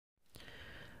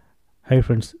Hi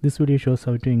friends, this video shows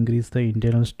how to increase the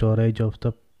internal storage of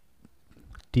the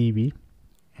TV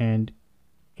and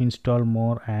install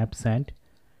more apps and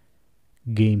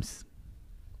games.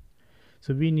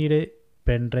 So we need a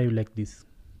pen drive like this.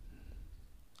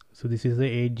 So this is the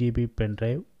 8 GB pen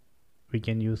drive. We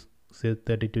can use say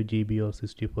 32 GB or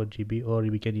 64 GB, or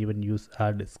we can even use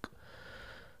hard disk.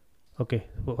 Okay,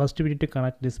 first we need to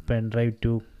connect this pen drive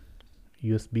to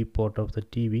USB port of the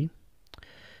TV.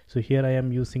 So here I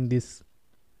am using this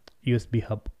USB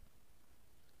hub.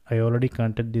 I already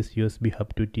connected this USB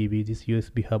hub to TV. This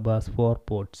USB hub has 4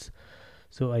 ports,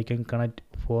 so I can connect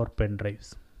 4 pen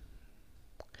drives.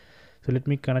 So let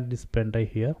me connect this pen drive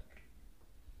here.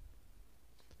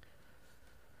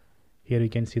 Here you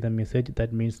can see the message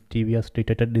that means TV has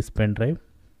detected this pen drive.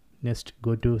 Next,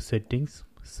 go to settings,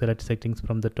 select settings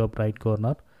from the top right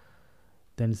corner,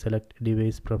 then select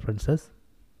device preferences.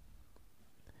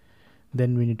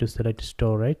 Then we need to select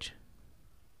storage,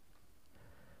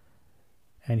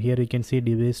 and here you can see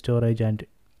device storage and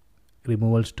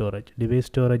removal storage. Device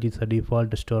storage is the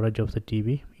default storage of the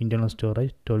TV, internal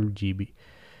storage 12 GB,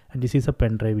 and this is a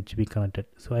pen drive which we connected.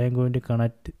 So I am going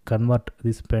to convert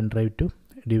this pen drive to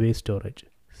device storage.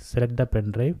 Select the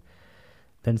pen drive,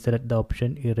 then select the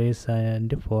option erase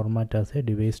and format as a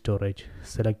device storage.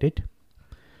 Select it,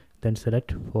 then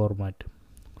select format.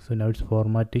 So now it's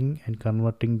formatting and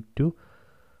converting to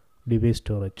device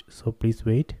storage, so please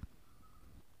wait.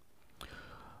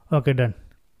 Okay, done.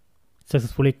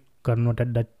 Successfully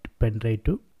converted that pen drive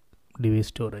to device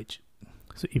storage.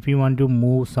 So if you want to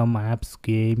move some apps,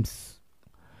 games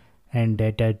and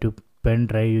data to pen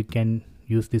drive, you can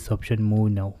use this option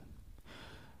move now.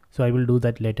 So I will do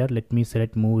that later. Let me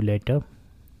select move later.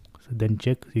 So then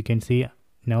check, you can see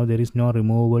now there is no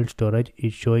removable storage.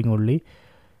 It's showing only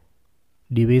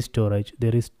device storage.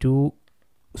 There is 2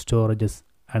 storages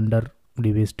under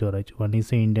device storage. One is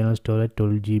the internal storage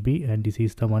 12 GB, and this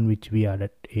is the one which we added,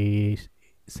 a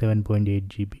 7.8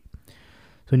 GB.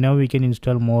 So now we can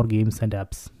install more games and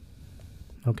apps.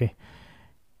 Okay,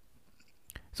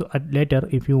 so later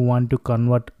if you want to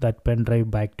convert that pen drive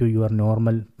back to your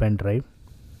normal pen drive,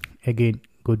 again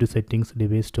go to settings,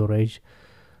 device storage,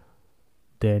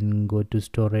 then go to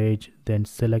storage, then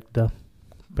select the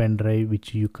pen drive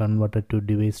which you converted to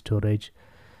device storage,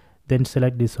 then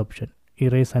select this option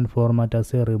erase and format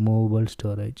as a removable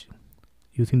storage.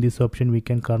 Using this option we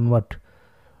can convert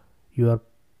your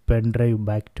pen drive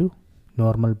back to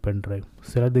normal pen drive.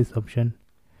 Select this option.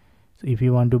 So if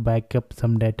you want to back up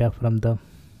some data from the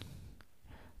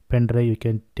pen drive, you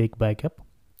can take backup,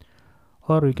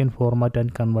 or you can format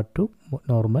and convert to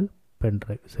normal pen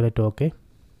drive. Select OK.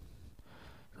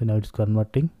 So now it's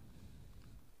converting.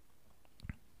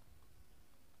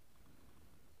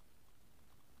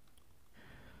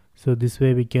 So this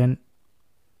way we can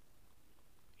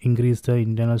increase the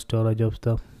internal storage of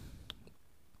the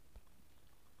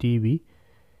TV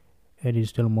and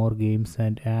install more games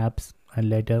and apps, and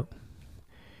later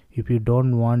if you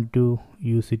don't want to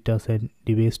use it as a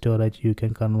device storage, you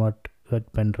can convert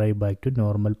that pen drive back to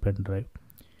normal pen drive.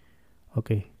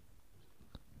 Okay,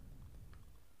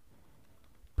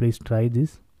 please try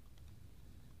this.